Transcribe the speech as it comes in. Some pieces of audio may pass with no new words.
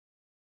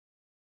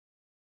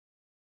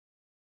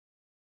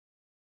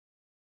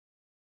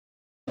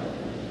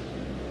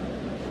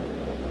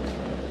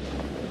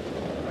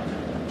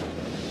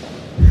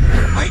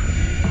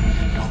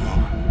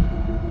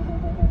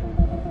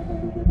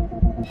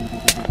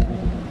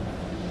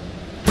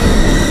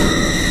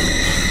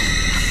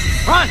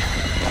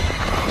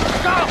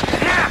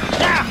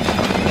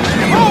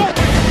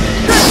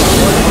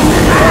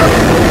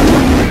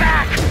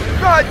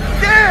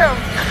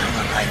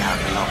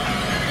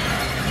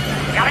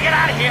get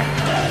out of here!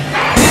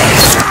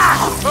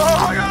 Oh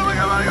my god, oh my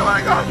god, oh my god, oh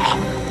my god!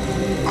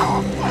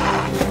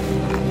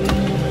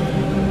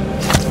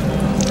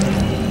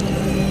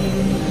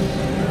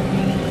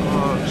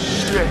 Oh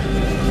shit.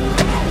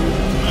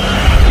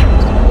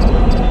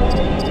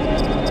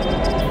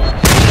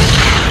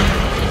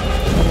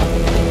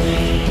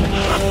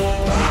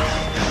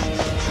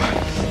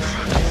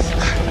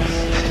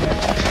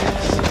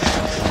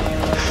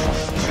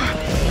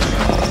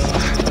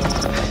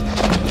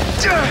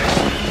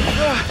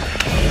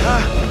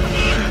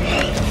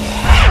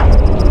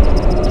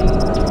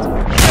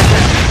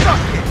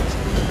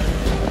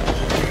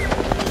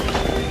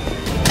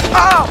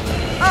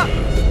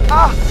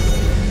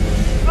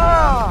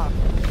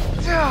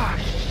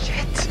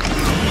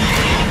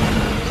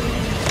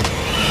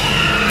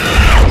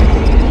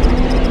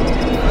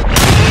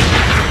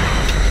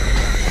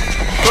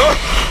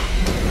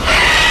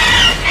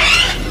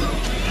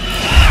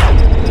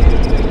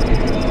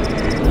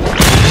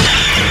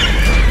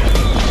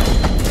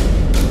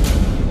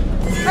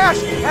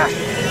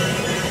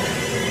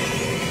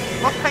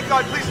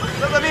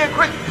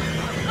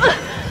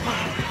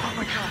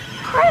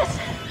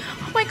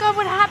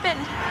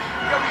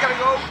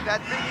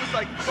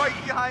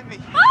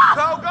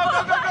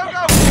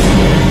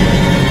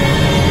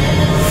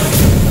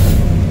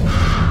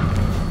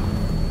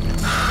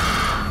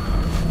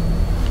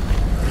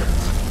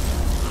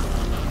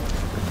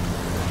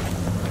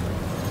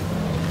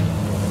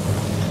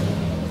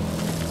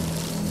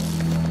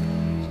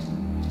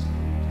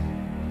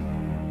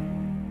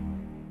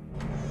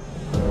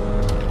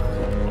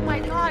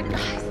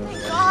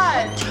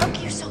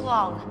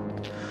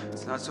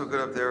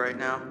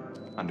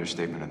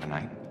 Understatement of the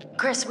night.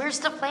 Chris, where's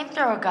the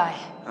flamethrower guy?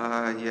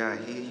 Yeah,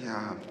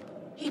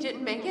 He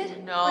didn't make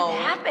it? No.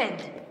 What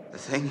happened? the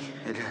thing,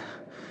 it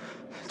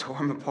tore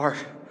him apart.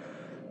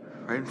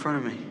 Right in front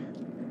of me.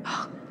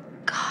 Oh,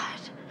 God.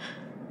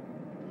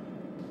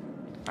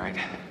 All right.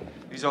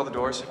 These all the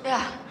doors?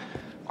 Yeah.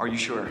 Are you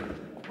sure?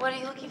 What are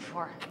you looking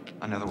for?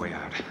 Another way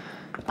out.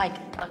 Mike,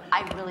 look,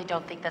 I really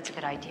don't think that's a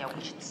good idea.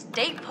 We should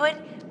stay put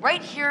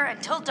right here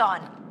until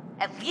dawn.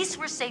 At least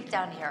we're safe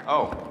down here.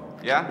 Oh,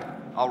 yeah?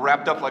 All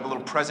wrapped up like a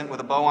little present with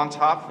a bow on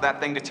top for that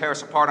thing to tear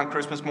us apart on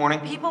Christmas morning?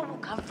 People will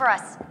come for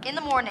us in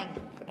the morning.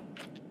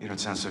 You don't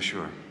sound so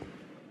sure.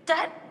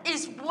 That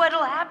is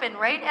what'll happen,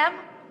 right, Em?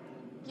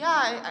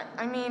 Yeah,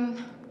 I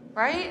mean,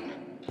 right?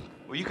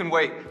 Well, you can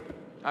wait.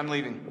 I'm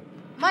leaving.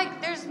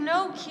 Mike, there's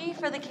no key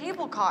for the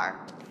cable car.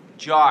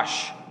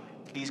 Josh.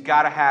 He's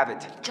gotta have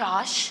it.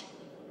 Josh?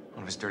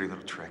 One of his dirty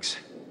little tricks.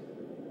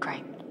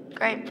 Great.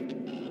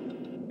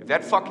 If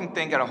that fucking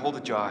thing got a hold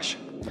of Josh,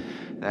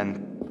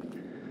 then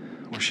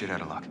we're shit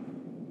out of luck.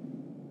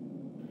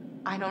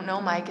 I don't know,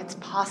 Mike. It's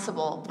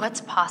possible.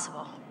 What's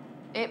possible?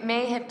 It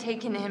may have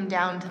taken him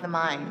down to the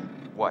mine.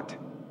 What?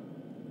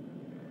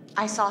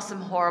 I saw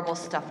some horrible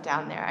stuff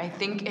down there. I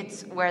think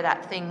it's where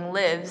that thing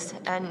lives,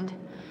 and...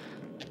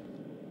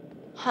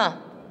 Huh.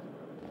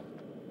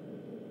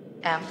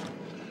 Em?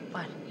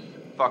 What?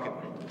 Fuck it.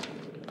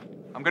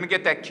 I'm gonna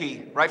get that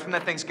key right from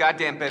that thing's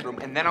goddamn bedroom,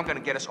 and then I'm gonna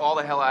get us all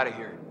the hell out of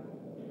here.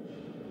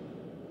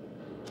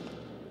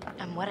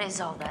 And what is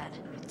all that?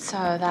 It's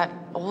that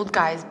old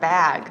guy's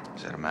bag.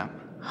 Is that a map?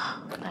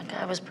 That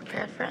guy was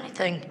prepared for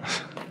anything.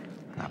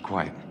 Not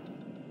quite.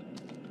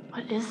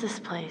 What is this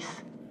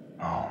place?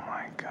 Oh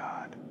my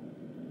God.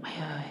 Wait,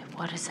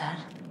 what is that?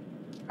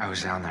 I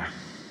was down there.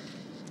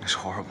 It was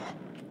horrible.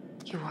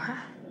 You were?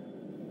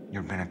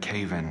 There'd been a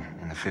cave-in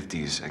in the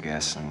 50s, I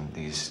guess, and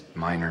these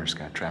miners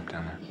got trapped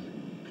down there.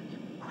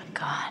 Oh my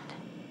God.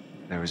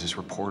 There was this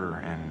reporter,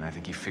 and I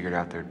think he figured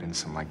out there'd been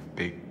some, like,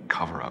 big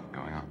cover-up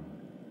going on.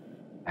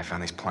 I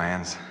found these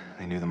plans.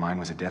 They knew the mine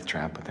was a death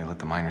trap, but they let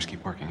the miners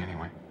keep working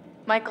anyway.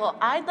 Michael,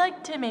 I'd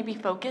like to maybe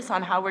focus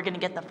on how we're gonna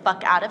get the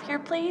fuck out of here,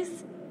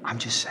 please. I'm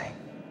just saying,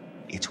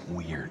 it's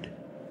weird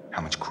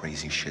how much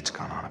crazy shit's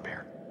gone on up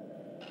here.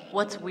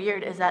 What's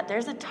weird is that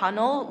there's a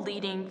tunnel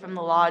leading from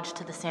the lodge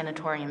to the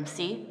sanatorium,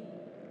 see?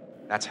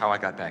 That's how I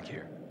got back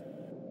here.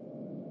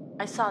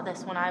 I saw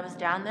this when I was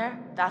down there.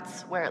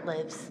 That's where it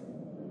lives.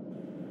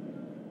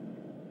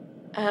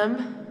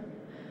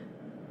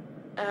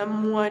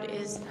 What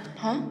is that?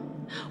 Huh?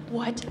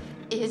 What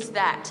is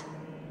that?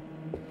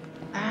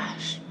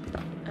 Ash.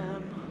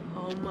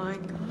 Oh my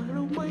God,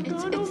 oh my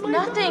God, It's oh my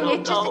nothing. God.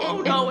 It just,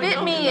 it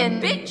bit me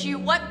and... Bit you?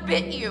 What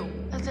bit you?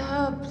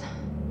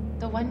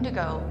 The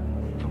Wendigo.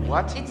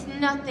 What? It's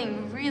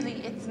nothing,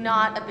 really. It's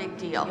not a big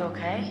deal. You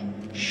okay?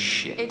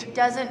 Shit. It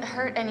doesn't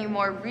hurt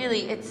anymore,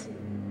 really.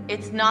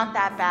 It's not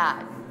that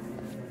bad.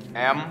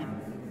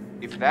 Em,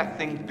 if that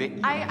thing bit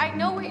you... I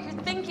know what you're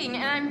thinking,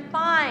 and I'm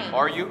fine.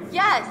 Are you?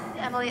 Yes.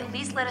 Emily, at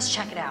least let us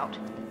check it out.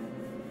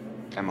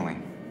 Emily,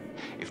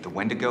 if the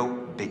Wendigo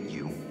bit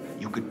you,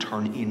 you could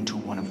turn into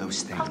one of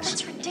those things. Oh,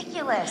 that's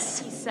ridiculous.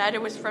 He said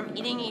it was from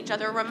eating each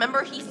other.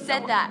 Remember, he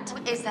said that.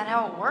 Is that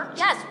how it works?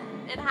 Yes,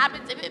 it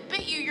happens. If it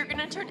bit you, you're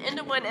gonna turn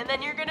into one, and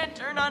then you're gonna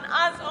turn on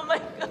us. Oh my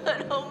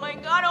God, oh my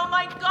God, oh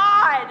my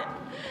God!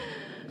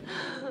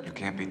 You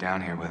can't be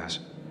down here with us.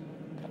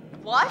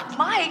 What?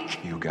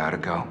 Mike! You gotta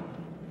go.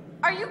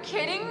 Are you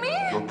kidding me?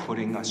 You're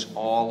putting us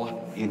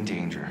all in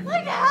danger.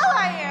 Like hell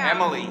I am!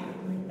 Emily,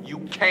 you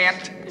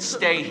can't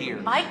stay here.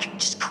 Mike,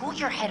 just cool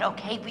your head,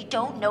 okay? We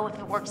don't know if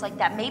it works like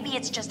that. Maybe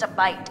it's just a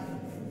bite.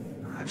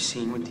 I've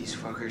seen what these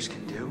fuckers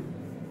can do,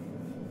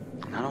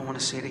 and I don't want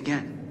to see it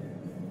again.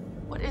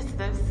 What is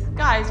this?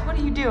 Guys, what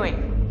are you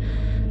doing?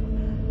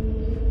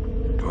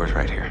 Door's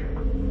right here.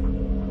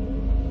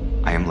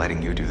 I am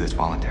letting you do this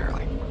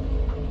voluntarily.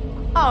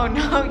 Oh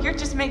no, you're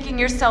just making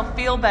yourself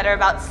feel better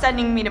about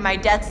sending me to my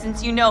death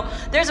since you know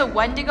there's a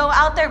Wendigo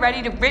out there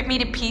ready to rip me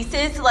to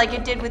pieces like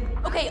it did with...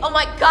 Okay, oh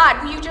my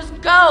god, will you just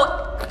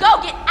go?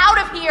 Go, get out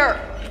of here!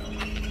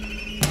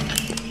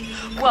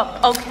 Well,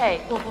 okay.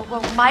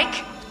 Whoa,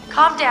 Mike,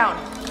 calm down.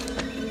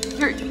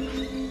 You're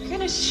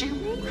gonna shoot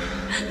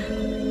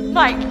me?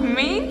 Mike,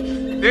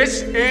 me?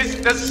 This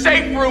is the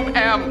safe room,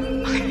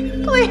 Em.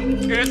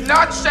 Please, It is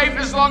not safe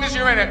as long as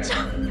you're in it.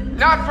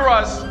 Not for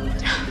us.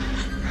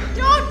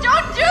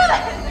 don't do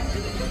that!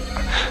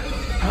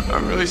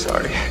 I'm really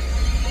sorry.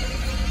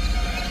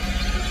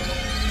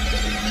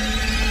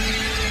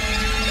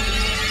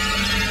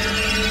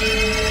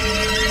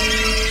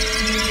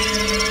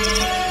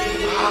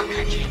 Fuck,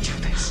 I can't do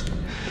this.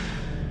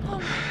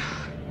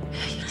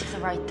 You did the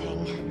right thing.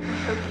 I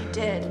hope you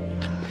did.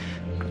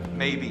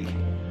 Maybe.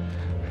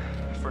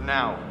 For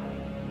now.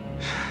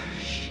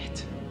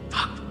 Shit.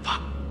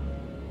 Fuck.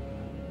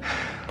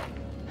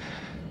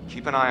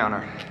 Keep an eye on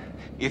her.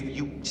 If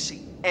you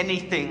see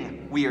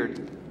anything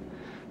weird,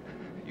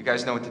 you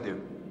guys know what to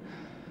do.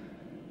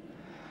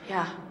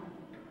 Yeah.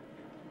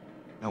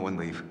 No one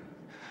leave.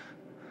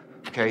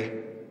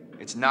 Okay?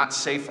 It's not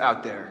safe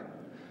out there.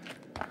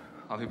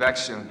 I'll be back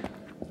soon.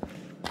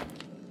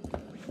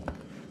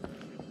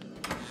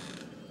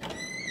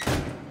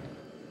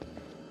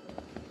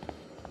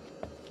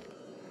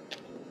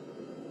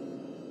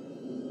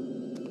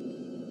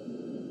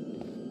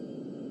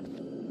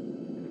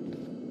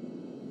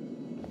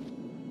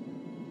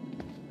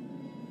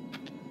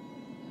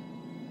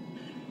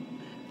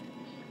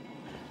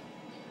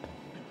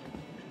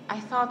 I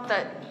thought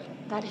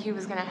that he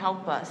was gonna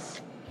help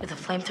us. With a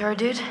flamethrower,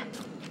 dude?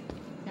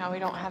 Now we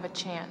don't have a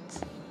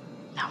chance.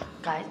 No,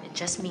 guys, it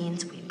just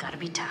means we've got to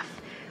be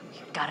tough.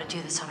 We've got to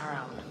do this on our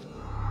own.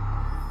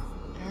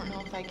 I don't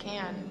know if I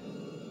can.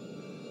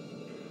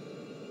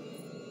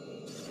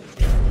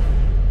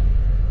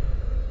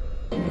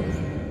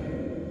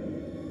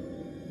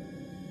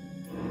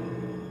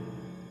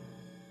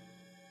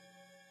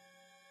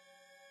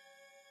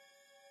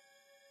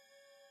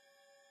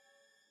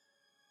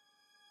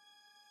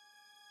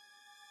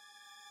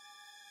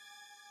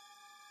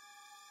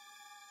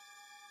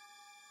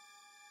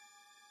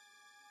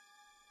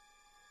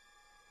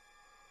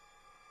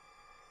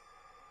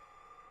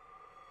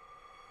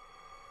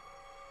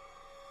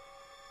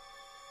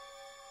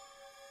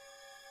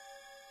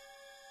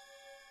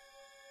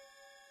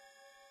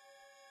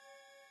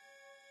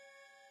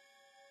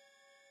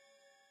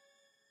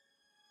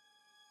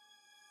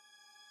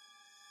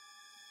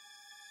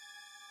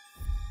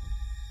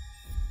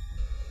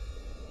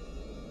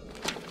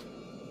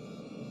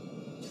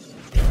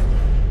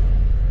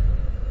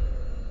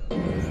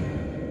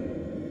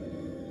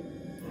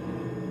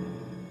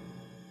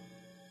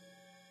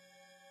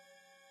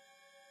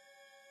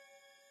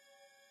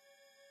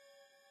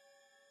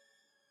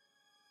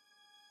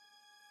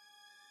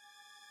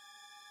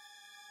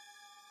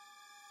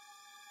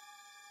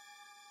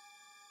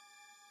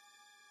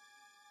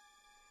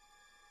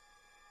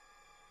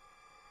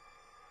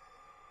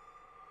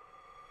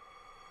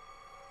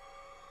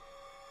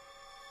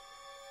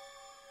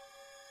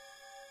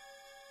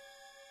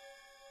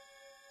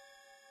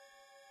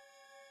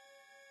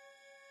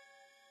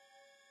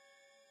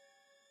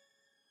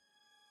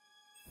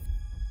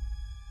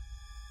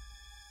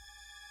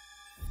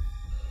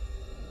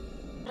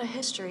 A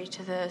history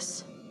to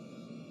this.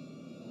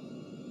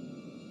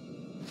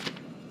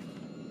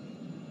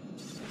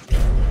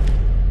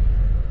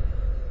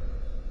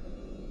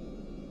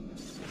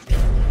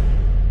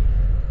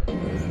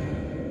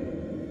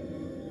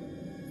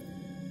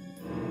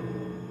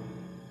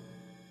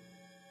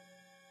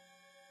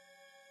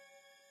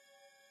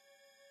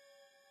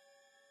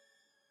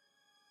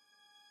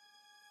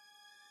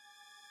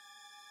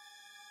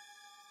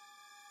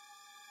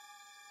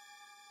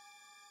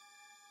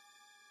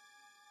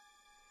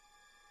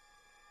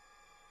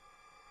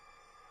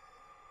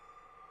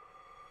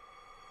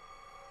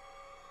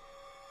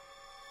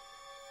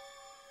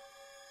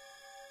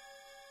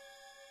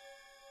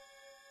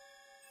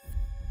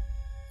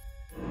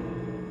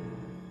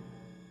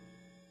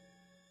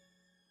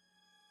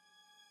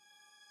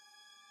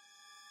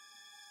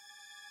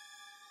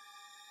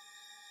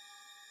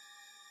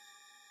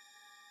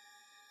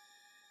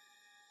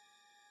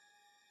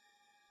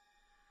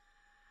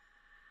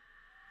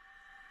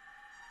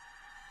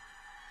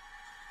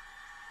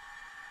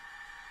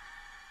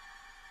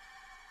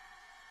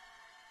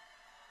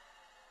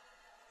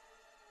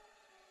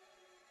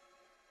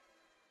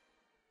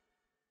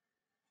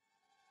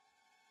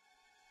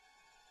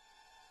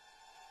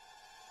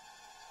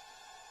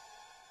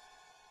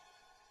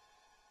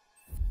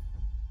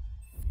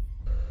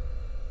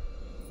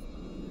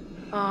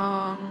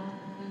 Oh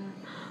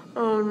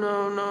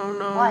no, no,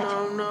 no, What?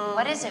 no, no.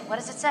 What is it? What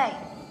does it say?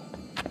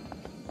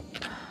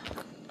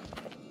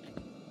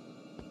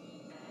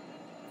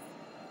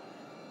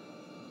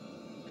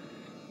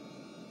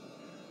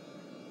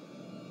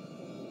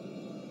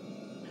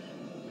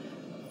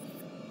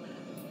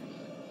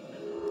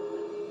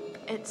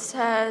 It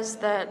says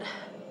that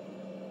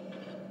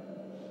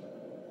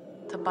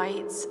the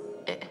bites,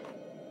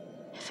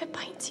 if it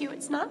bites you,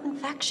 it's not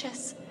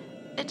infectious.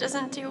 It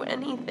doesn't do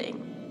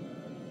anything.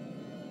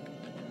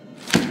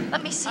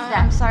 Let me see I'm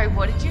that. sorry,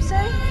 what did you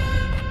say?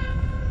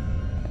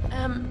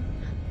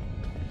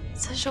 It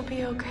says she'll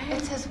be okay.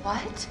 It says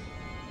what?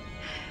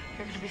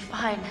 You're gonna be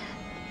fine.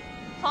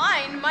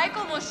 Fine, Mike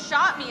almost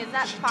shot me, is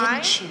that He fine?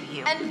 didn't shoot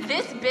you. And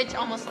this bitch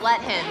almost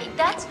let him. Hey,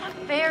 that's not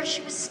fair.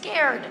 She was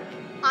scared.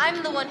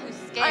 I'm the one who's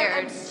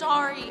scared. I'm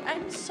sorry.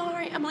 I'm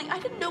sorry, Emily. I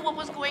didn't know what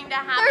was going to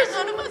happen.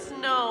 None of us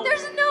know.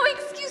 There's no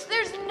excuse.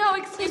 There's no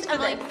excuse for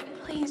Emily, this.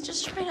 please,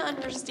 just try to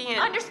understand.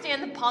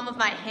 Understand the palm of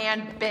my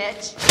hand,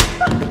 bitch.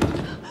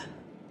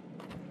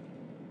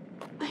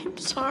 I'm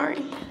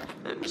sorry.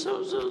 I'm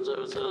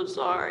so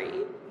sorry.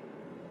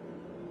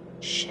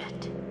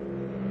 Shit.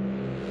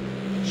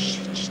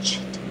 Shit.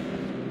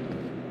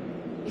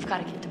 We've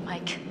got to get to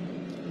Mike.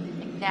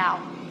 Like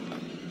now.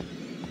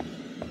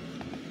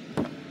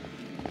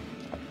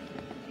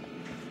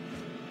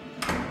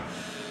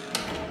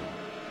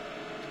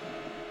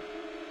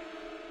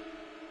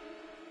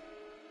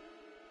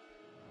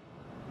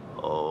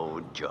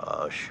 Oh,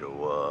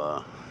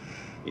 Joshua,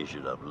 you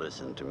should have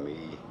listened to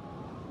me.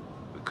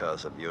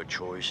 Because of your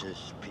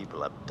choices,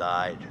 people have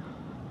died.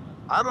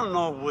 I don't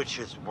know which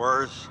is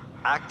worse,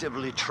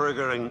 actively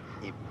triggering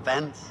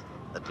events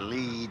that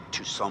lead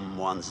to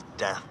someone's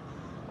death,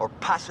 or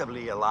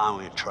passively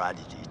allowing a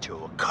tragedy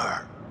to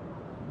occur.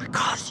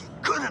 Because you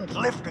couldn't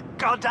lift a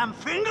goddamn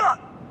finger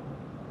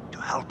to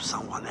help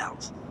someone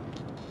else.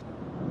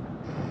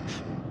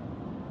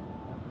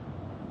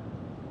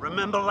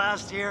 Remember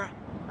last year?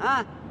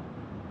 Huh?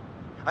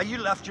 How you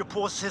left your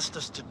poor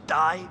sisters to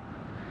die?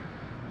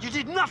 You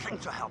did nothing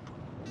to help them.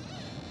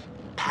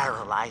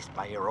 Paralyzed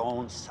by your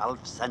own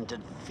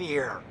self-centered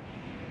fear,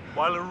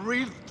 while a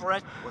real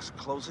threat was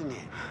closing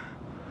in.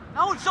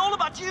 Now it's all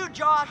about you,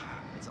 Josh.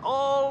 It's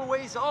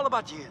always all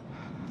about you.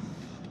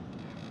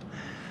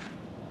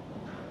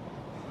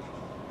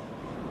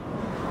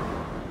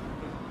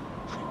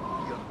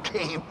 Your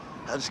game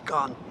has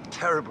gone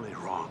terribly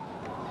wrong.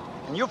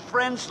 And your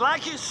friends,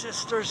 like your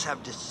sisters,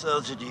 have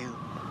deserted you.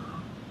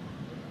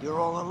 You're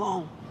all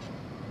alone.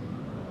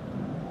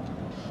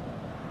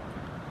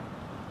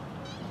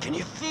 Can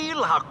you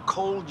feel how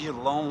cold your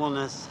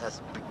loneliness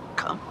has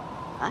become?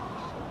 Huh?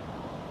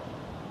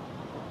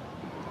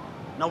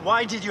 Now,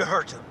 why did you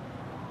hurt him?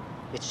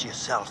 It's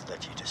yourself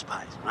that you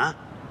despise, huh?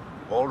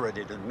 You've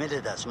already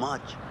admitted as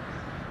much.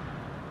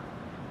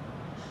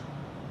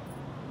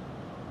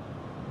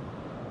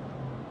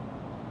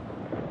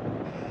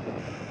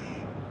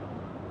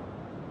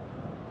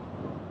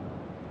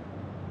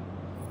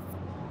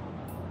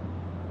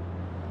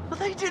 But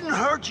they didn't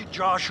hurt you,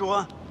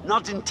 Joshua.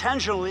 Not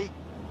intentionally.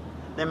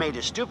 They made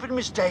a stupid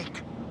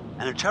mistake,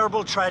 and a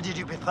terrible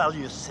tragedy befell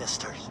your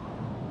sisters.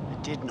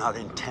 They did not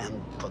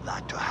intend for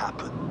that to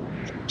happen.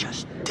 It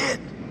just did.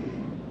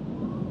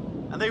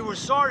 And they were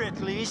sorry, at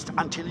least,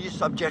 until you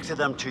subjected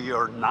them to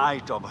your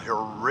night of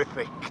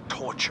horrific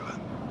torture.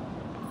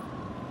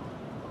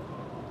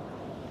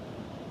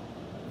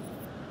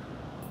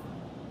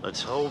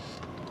 Let's hope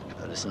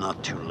that it's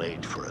not too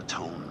late for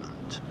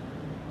atonement.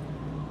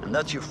 And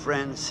that your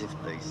friends, if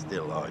they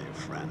still are your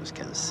friends,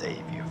 can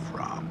save you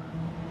from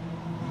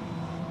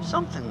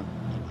something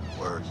even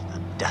worse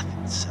than death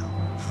itself.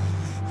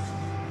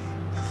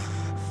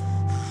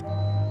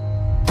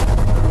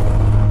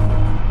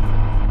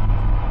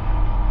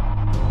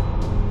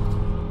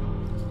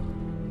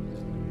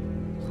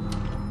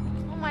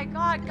 Oh my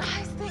God,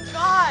 guys, thank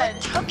God.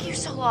 What took you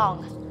so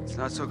long? It's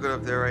not so good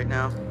up there right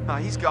now.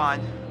 He's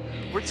gone.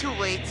 We're too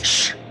late.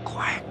 Shh!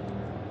 Quiet.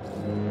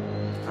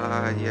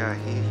 Yeah,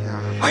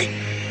 Wait!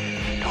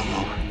 Don't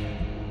move.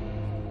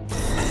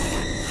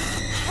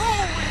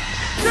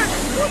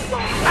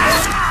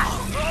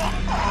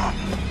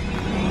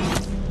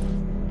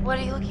 What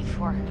are you looking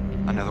for?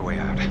 Another way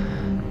out.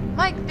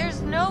 Mike,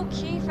 there's no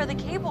key for the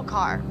cable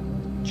car.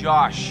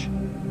 Josh,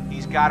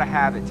 he's gotta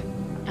have it.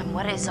 And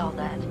what is all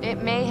that?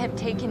 It may have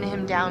taken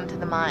him down to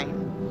the mine.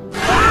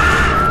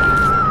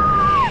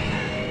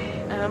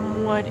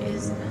 What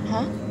is that?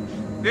 Huh?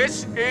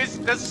 This is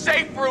the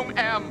safe room,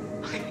 Em!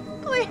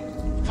 Please.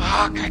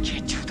 Fuck, I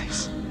can't do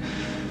this.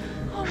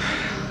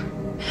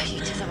 You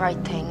did the right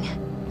thing.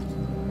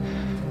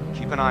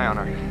 Keep an eye on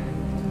her.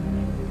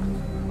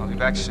 I'll be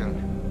back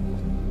soon.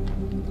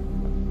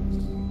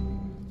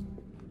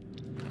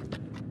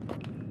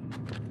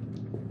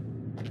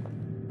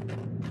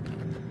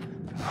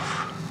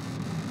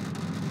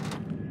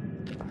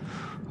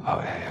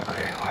 Okay,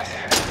 what?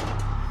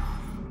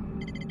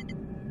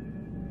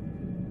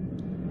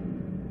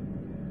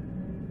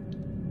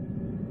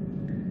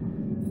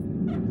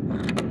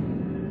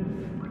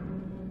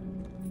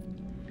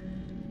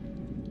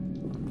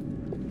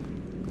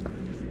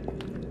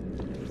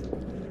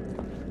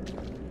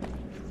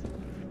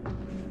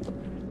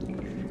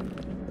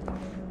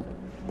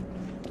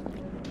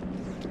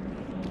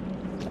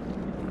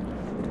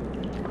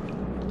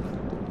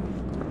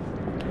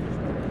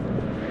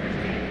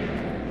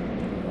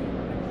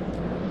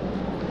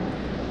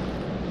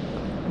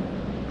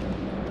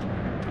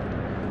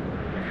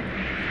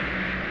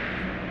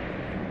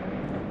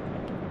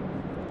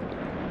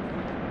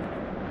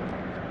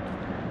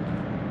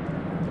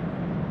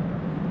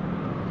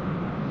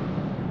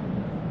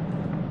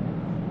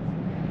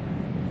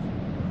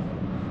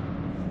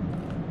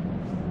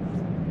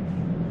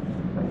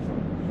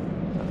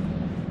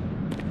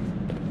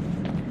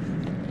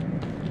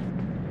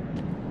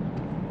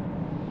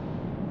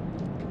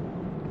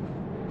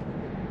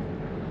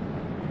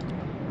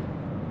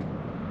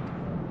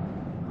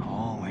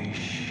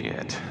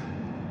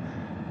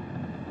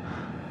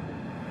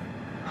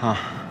 Huh.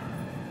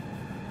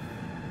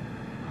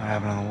 What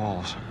happened to the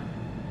wolves?